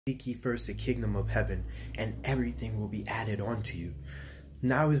Seek ye first the kingdom of heaven, and everything will be added onto you.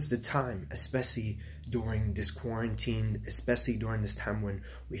 Now is the time, especially during this quarantine, especially during this time when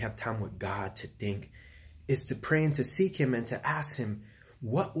we have time with God to think, is to pray and to seek him and to ask him,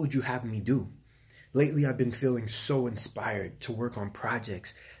 what would you have me do? Lately, I've been feeling so inspired to work on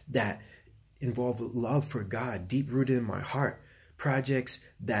projects that involve love for God, deep rooted in my heart, projects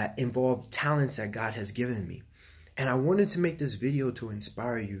that involve talents that God has given me. And I wanted to make this video to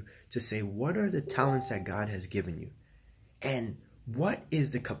inspire you to say, what are the talents that God has given you? And what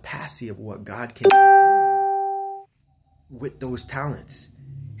is the capacity of what God can do through you with those talents?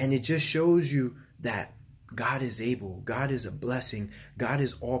 And it just shows you that God is able, God is a blessing, God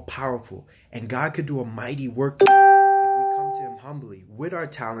is all powerful, and God could do a mighty work through us if we come to him humbly with our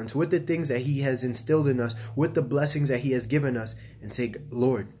talents, with the things that he has instilled in us, with the blessings that he has given us, and say,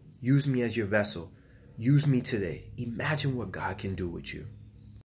 Lord, use me as your vessel. Use me today. Imagine what God can do with you.